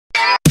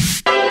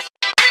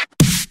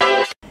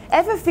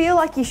Ever feel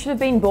like you should have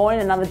been born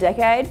in another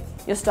decade?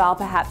 Your style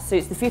perhaps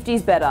suits the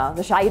 50s better,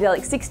 the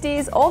shagadelic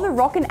 60s, or the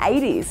rockin'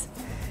 80s.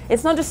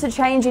 It's not just a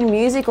change in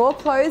music or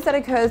clothes that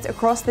occurs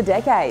across the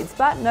decades,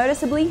 but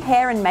noticeably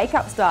hair and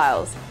makeup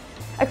styles.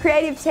 A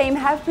creative team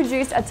have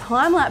produced a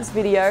time-lapse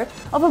video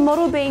of a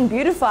model being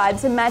beautified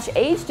to match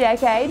each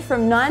decade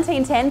from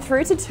 1910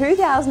 through to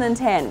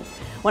 2010.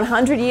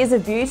 100 years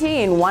of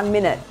beauty in 1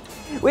 minute.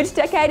 Which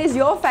decade is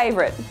your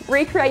favourite?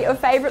 Recreate your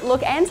favourite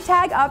look and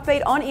tag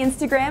Upbeat on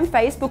Instagram,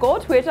 Facebook or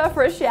Twitter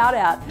for a shout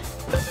out.